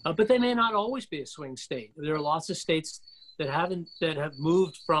 But they may not always be a swing state. There are lots of states that have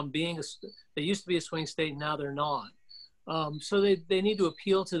moved from being they used to be a swing state, now they're not. So they need to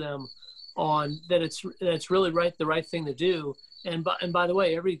appeal to them on that it's really the right thing to do. And by the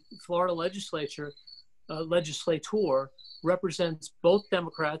way, every Florida legislator represents both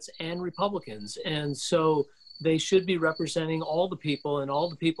Democrats and Republicans. And so they should be representing all the people, and all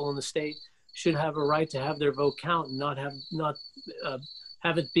the people in the state should have a right to have their vote count and not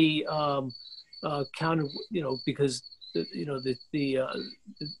have it be counted, you know, because you know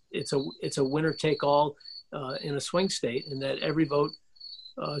it's a winner take all in a swing state, and that every vote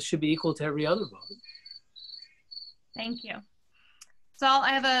should be equal to every other vote. Thank you. Saul,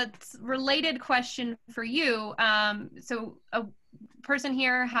 I have a related question for you. So a person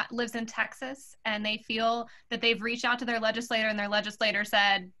here lives in Texas, and they feel that they've reached out to their legislator, and their legislator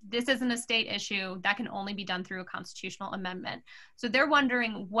said, this isn't a state issue. That can only be done through a constitutional amendment. So they're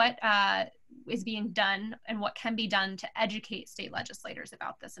wondering what is being done and what can be done to educate state legislators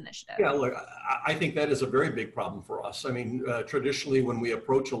about this initiative. Yeah, look, I think that is a very big problem for us. I mean, traditionally, when we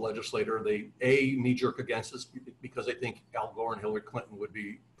approach a legislator, they knee-jerk against us because they think Al Gore and Hillary Clinton would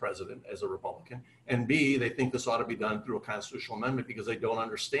be president as a Republican, and B, they think this ought to be done through a constitutional amendment because they don't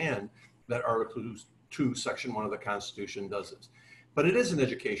understand that Article 2, Section 1 of the Constitution does this. But it is an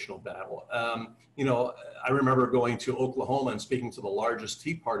educational battle. You know, I remember going to Oklahoma and speaking to the largest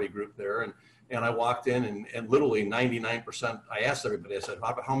Tea Party group there, and I walked in and literally 99%, I asked everybody, I said,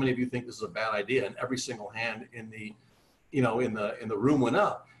 how many of you think this is a bad idea? And every single hand in the, you know, in the room went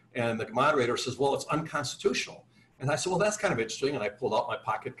up. And the moderator says, well, it's unconstitutional. And I said, well, that's kind of interesting. And I pulled out my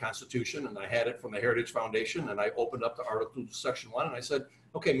pocket constitution, and I had it from the Heritage Foundation, and I opened up to Article 2, Section 1, and I said,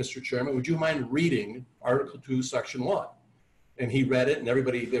 okay, Mr. Chairman, would you mind reading Article 2, Section 1? And he read it, and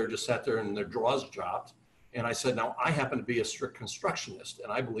everybody there just sat there and their jaws dropped. And I said, now I happen to be a strict constructionist,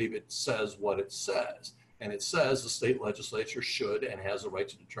 and I believe it says what it says. And it says the state legislature should and has the right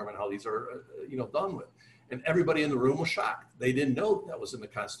to determine how these are, you know, done with. And everybody in the room was shocked. They didn't know that was in the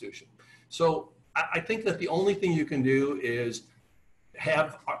Constitution. So I think that the only thing you can do is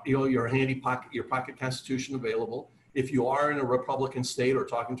have, you know, your pocket constitution available. If you are in a Republican state or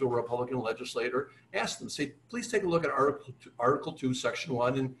talking to a Republican legislator, ask them, say, please take a look at Article 2, Section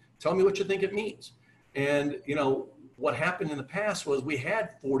 1, and tell me what you think it means. And, you know, what happened in the past was we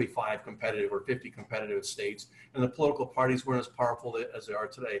had 45 competitive or 50 competitive states, and the political parties weren't as powerful as they are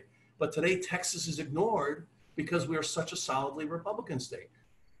today. But today, Texas is ignored because we are such a solidly Republican state.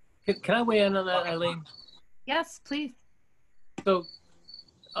 Can I weigh in on that, Eileen? Yes, please. So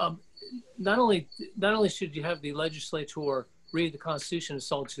not only should you have the legislator read the Constitution, as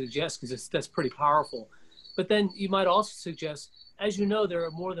Saul suggests, because that's pretty powerful, but then you might also suggest, as you know, there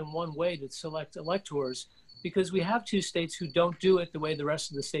are more than one way to select electors, because we have two states who don't do it the way the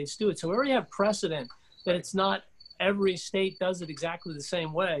rest of the states do it. So we already have precedent that it's not every state does it exactly the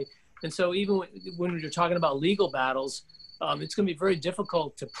same way. And so even when you're talking about legal battles, it's going to be very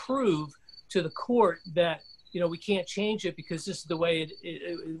difficult to prove to the court that we can't change it because this is the way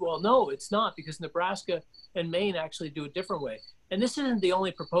well, no, it's not, because Nebraska and Maine actually do a different way. And this isn't the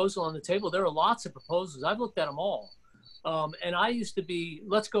only proposal on the table. There are lots of proposals. I've looked at them all. And I used to be,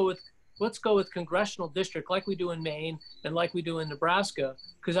 let's go with congressional district like we do in Maine and like we do in Nebraska,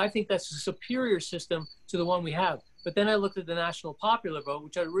 because I think that's a superior system to the one we have. But then I looked at the national popular vote,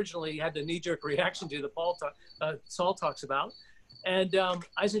 which I originally had the knee-jerk reaction to, the Saul talks about. And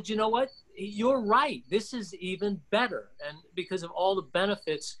I said, you know what? You're right. This is even better. And because of all the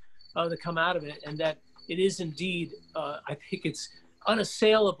benefits that come out of it, and that it is indeed, I think it's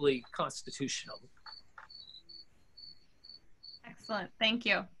unassailably constitutional. Excellent. Thank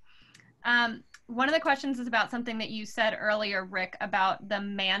you. One of the questions is about something that you said earlier, Rick, about the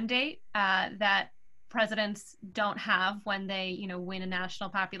mandate that presidents don't have when they, win a national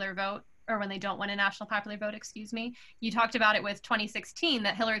popular vote, or when they don't win a national popular vote, excuse me. You talked about it with 2016,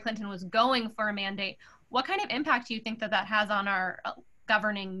 that Hillary Clinton was going for a mandate. What kind of impact do you think that has on our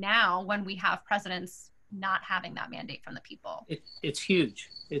governing now when we have presidents not having that mandate from the people? It's huge.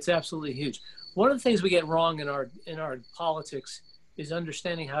 It's absolutely huge. One of the things we get wrong in our politics is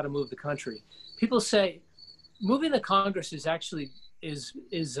understanding how to move the country. People say moving the Congress is actually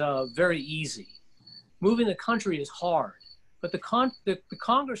very easy. Moving the country is hard, but the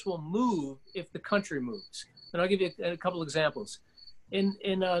Congress will move if the country moves. And I'll give you a couple examples. In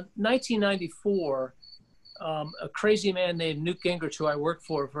 1994, a crazy man named Newt Gingrich, who I worked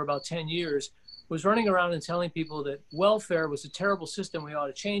for about 10 years, was running around and telling people that welfare was a terrible system, we ought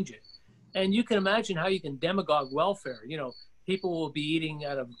to change it. And you can imagine how you can demagogue welfare. People will be eating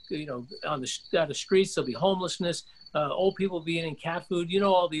out of streets, there'll be homelessness, old people will be eating cat food,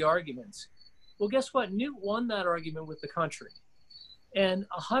 all the arguments. Well, guess what? Newt won that argument with the country. And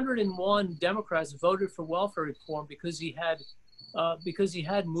 101 Democrats voted for welfare reform because he had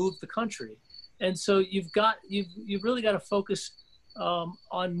moved the country. And so you've really got to focus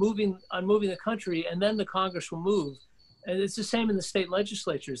on moving the country, and then the Congress will move. And it's the same in the state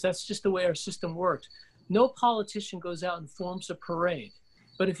legislatures. That's just the way our system works. No politician goes out and forms a parade.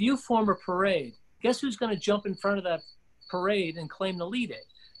 But if you form a parade, guess who's going to jump in front of that parade and claim to lead it?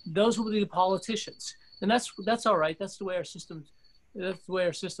 Those will be the politicians. And that's all right. That's the way our system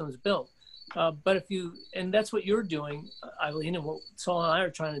is built. But and that's what you're doing, Eileen, and what Saul and I are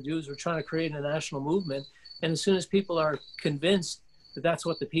trying to do is we're trying to create a national movement. And as soon as people are convinced that that's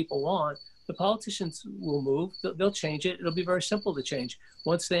what the people want, the politicians will move. They'll change it. It'll be very simple to change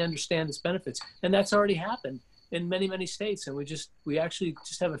once they understand its benefits. And that's already happened in many, many states. And we actually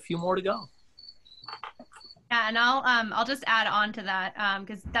just have a few more to go. Yeah, and I'll just add on to that,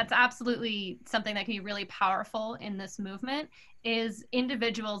 because that's absolutely something that can be really powerful in this movement, is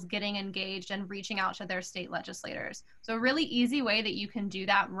individuals getting engaged and reaching out to their state legislators. So a really easy way that you can do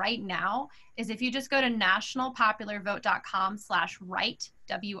that right now is if you just go to nationalpopularvote.com/write,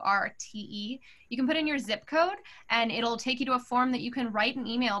 WRTE, you can put in your zip code and it'll take you to a form that you can write an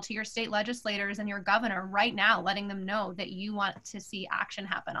email to your state legislators and your governor right now, letting them know that you want to see action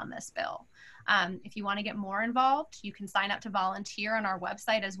happen on this bill. If you want to get more involved, you can sign up to volunteer on our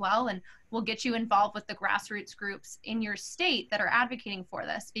website as well, and we'll get you involved with the grassroots groups in your state that are advocating for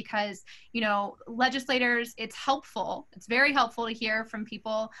this, because, legislators, it's helpful. It's very helpful to hear from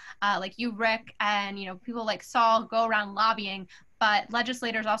people like you, Rick, and, people like Saul go around lobbying, but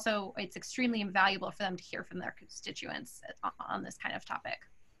legislators also, it's extremely invaluable for them to hear from their constituents on this kind of topic.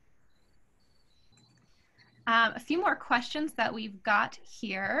 A few more questions that we've got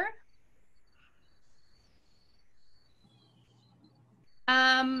here.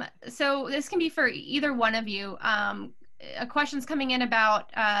 So this can be for either one of you. A question's coming in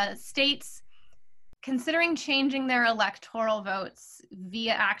about states considering changing their electoral votes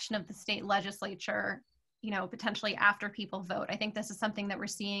via action of the state legislature, potentially after people vote. I think this is something that we're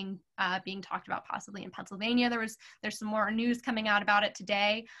seeing being talked about possibly in Pennsylvania. There's some more news coming out about it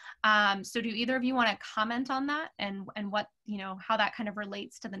today. So do either of you want to comment on that and what, how that kind of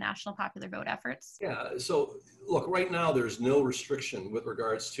relates to the national popular vote efforts? Yeah, so look, right now there's no restriction with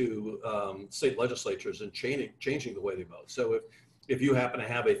regards to state legislatures and changing the way they vote. So if you happen to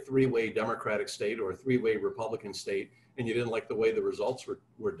have a three-way Democratic state or a three-way Republican state and you didn't like the way the results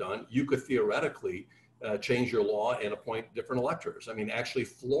were done, you could theoretically change your law and appoint different electors. I mean, actually,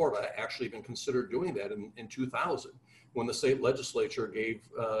 Florida actually even considered doing that in 2000 when the state legislature gave,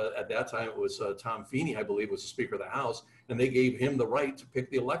 at that time it was Tom Feeney, I believe, was the Speaker of the House, and they gave him the right to pick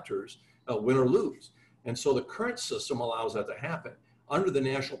the electors, win or lose. And so the current system allows that to happen. Under the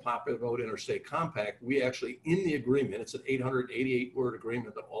National Popular Vote Interstate Compact, we actually, in the agreement, it's an 888-word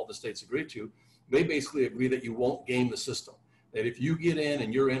agreement that all the states agreed to, they basically agree that you won't game the system, that if you get in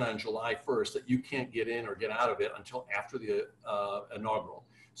and you're in on July 1st, that you can't get in or get out of it until after the inaugural.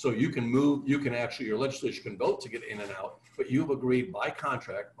 So you can move, you can actually, your legislature can vote to get in and out, but you've agreed by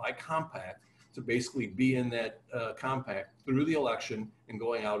contract, by compact, to basically be in that compact through the election and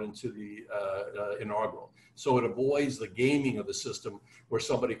going out into the inaugural. So it avoids the gaming of the system where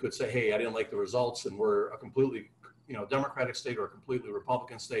somebody could say, hey, I didn't like the results and we're a completely, Democratic state or a completely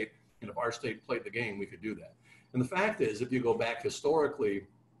Republican state. And if our state played the game, we could do that. And the fact is, if you go back historically,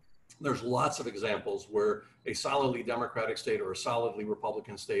 there's lots of examples where a solidly Democratic state or a solidly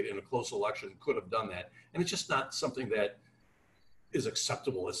Republican state in a close election could have done that. And it's just not something that is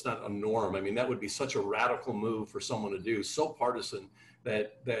acceptable. It's not a norm. I mean, that would be such a radical move for someone to do, so partisan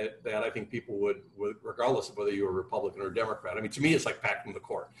that I think people would, regardless of whether you were Republican or Democrat. I mean, to me, it's like packing the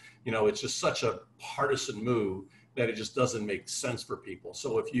court. It's just such a partisan move that it just doesn't make sense for people.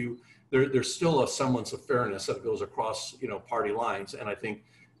 So if there's still a semblance of fairness that goes across, party lines. And I think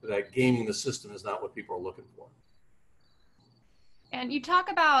that gaming the system is not what people are looking for. And you talk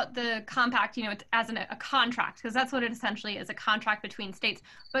about the compact, as a contract, because that's what it essentially is, a contract between states.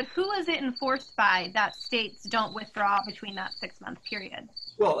 But who is it enforced by that states don't withdraw between that 6-month period?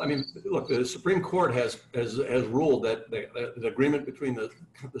 Well, I mean, look, the Supreme Court has ruled that the agreement between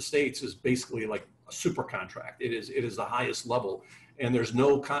the states is basically like a super contract. It is the highest level, and there's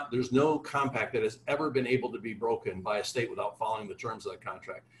no compact that has ever been able to be broken by a state without following the terms of that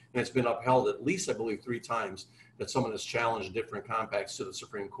contract. And it's been upheld at least, I believe, 3 times that someone has challenged different compacts to the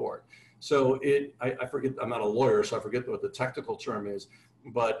Supreme Court. So I forget, I'm not a lawyer, so I forget what the technical term is,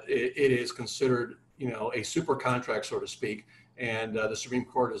 but it is considered, a super contract, so to speak. And the Supreme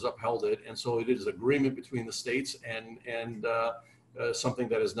Court has upheld it. And so it is agreement between the states and something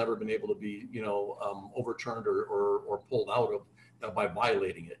that has never been able to be, overturned or pulled out of by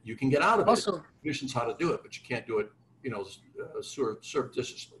violating it. You can get out of it. Conditions how to do it, but you can't do it,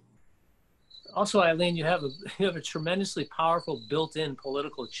 surreptitiously. Also, Eileen, you have a tremendously powerful built-in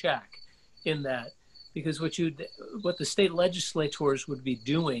political check in that, because what the state legislators would be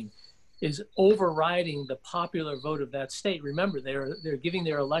doing is overriding the popular vote of that state. Remember, they're giving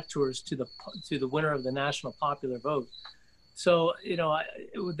their electors to the winner of the national popular vote. So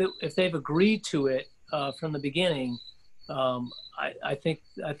if they've agreed to it from the beginning, I think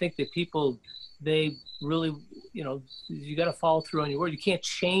that people, they really, you got to follow through on your word. You can't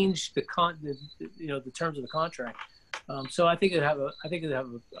change the terms of the contract. So I think it'd have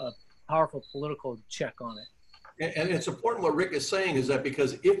a powerful political check on it. And it's important what Rick is saying is that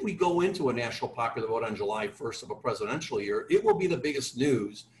because if we go into a national popular vote on July 1st of a presidential year, it will be the biggest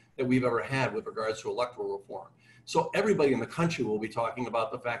news that we've ever had with regards to electoral reform. So everybody in the country will be talking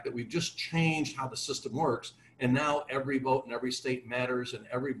about the fact that we've just changed how the system works. And now every vote in every state matters and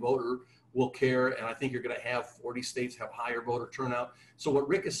every voter will care. And I think you're going to have 40 states have higher voter turnout. So what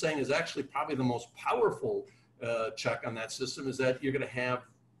Rick is saying is actually probably the most powerful check on that system is that you're going to have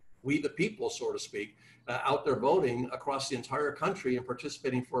we the people, so to speak, out there voting across the entire country and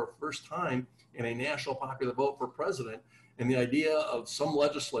participating for a first time in a national popular vote for president. And the idea of some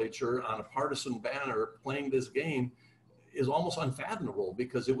legislature on a partisan banner playing this game is almost unfathomable,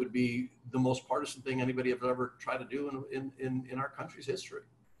 because it would be the most partisan thing anybody have ever tried to do in our country's history.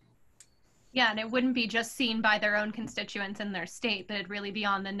 Yeah, and it wouldn't be just seen by their own constituents in their state, but it'd really be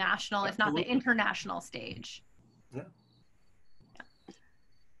on the national, if not the international stage. Yeah.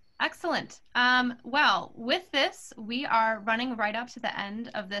 Excellent. Well, with this, we are running right up to the end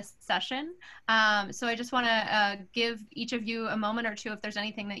of this session. So I just want to give each of you a moment or two if there's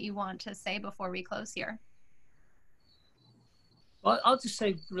anything that you want to say before we close here. Well, I'll just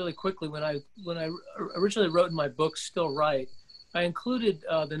say really quickly, when I originally wrote in my book, Still Right, I included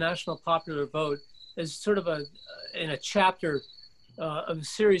the national popular vote as sort of in a chapter of a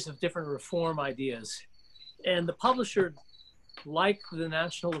series of different reform ideas. And the publisher liked the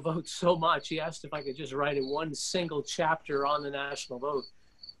national vote so much, he asked if I could just write one single chapter on the national vote.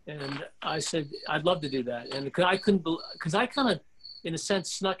 And I said, I'd love to do that. And because I kind of, in a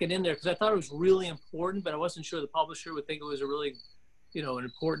sense, snuck it in there because I thought it was really important, but I wasn't sure the publisher would think it was a really, an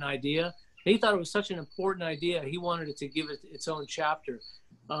important idea. He thought it was such an important idea, he wanted it to give it its own chapter.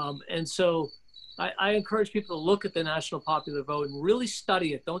 And so I encourage people to look at the national popular vote and really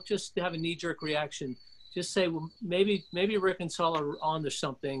study it. Don't just have a knee-jerk reaction. Just say, well, maybe Rick and Saul are on to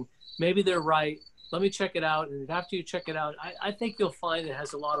something. Maybe they're right. Let me check it out. And after you check it out, I think you'll find it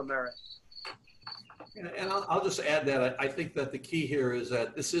has a lot of merit. And I'll just add that I think that the key here is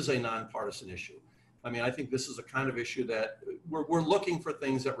that this is a nonpartisan issue. I mean, I think this is a kind of issue that we're looking for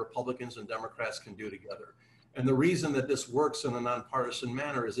things that Republicans and Democrats can do together. And the reason that this works in a nonpartisan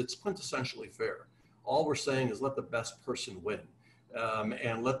manner is it's quintessentially fair. All we're saying is let the best person win.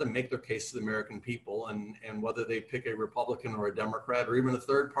 And let them make their case to the American people, and whether they pick a Republican or a Democrat or even a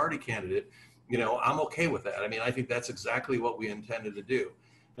third party candidate, you know, I'm okay with that. I mean, I think that's exactly what we intended to do.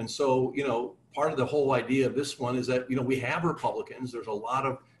 And so, you know, part of the whole idea of this one is that, you know, we have Republicans. There's a lot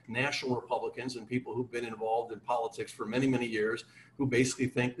of national Republicans and people who've been involved in politics for many, many years who basically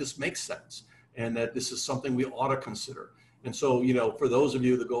think this makes sense and that this is something we ought to consider. And so, you know, for those of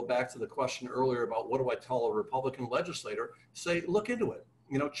you that go back to the question earlier about what do I tell a Republican legislator, say, look into it,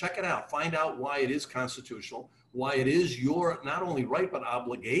 you know, check it out, find out why it is constitutional, why it is your not only right, but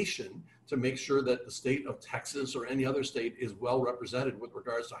obligation to make sure that the state of Texas or any other state is well represented with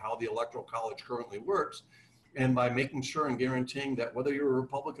regards to how the Electoral College currently works. And by making sure and guaranteeing that whether you're a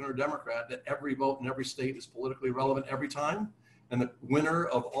Republican or Democrat, that every vote in every state is politically relevant every time. And the winner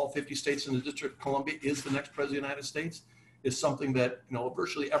of all 50 states in the District of Columbia is the next president of the United States, is something that, you know,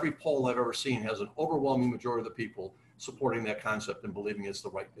 virtually every poll I've ever seen has an overwhelming majority of the people supporting that concept and believing it's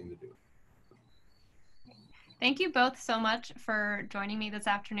the right thing to do. Thank you both so much for joining me this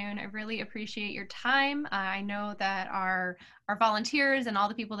afternoon. I really appreciate your time. I know that our volunteers and all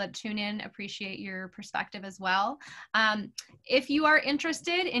the people that tune in appreciate your perspective as well. If you are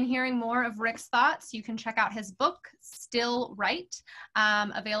interested in hearing more of Rick's thoughts, you can check out his book, Still Right,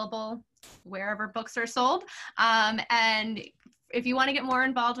 available wherever books are sold. And if you want to get more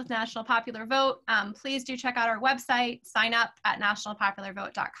involved with National Popular Vote, please do check out our website, sign up at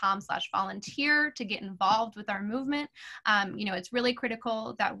nationalpopularvote.com/volunteer to get involved with our movement. You know, it's really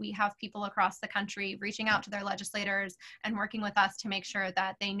critical that we have people across the country reaching out to their legislators and working with us to make sure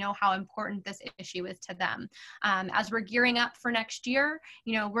that they know how important this issue is to them. As we're gearing up for next year,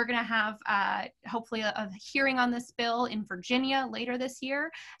 you know, we're going to have hopefully a hearing on this bill in Virginia later this year,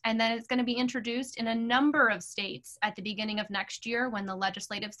 and then it's going to be introduced in a number of states at the beginning of next year when the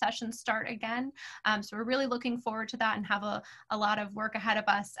legislative sessions start again. So we're really looking forward to that and have a lot of work ahead of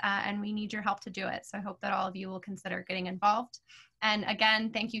us, and we need your help to do it. So I hope that all of you will consider getting involved. And again,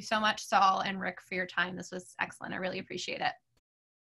 thank you so much, Saul and Rick, for your time. This was excellent. I really appreciate it.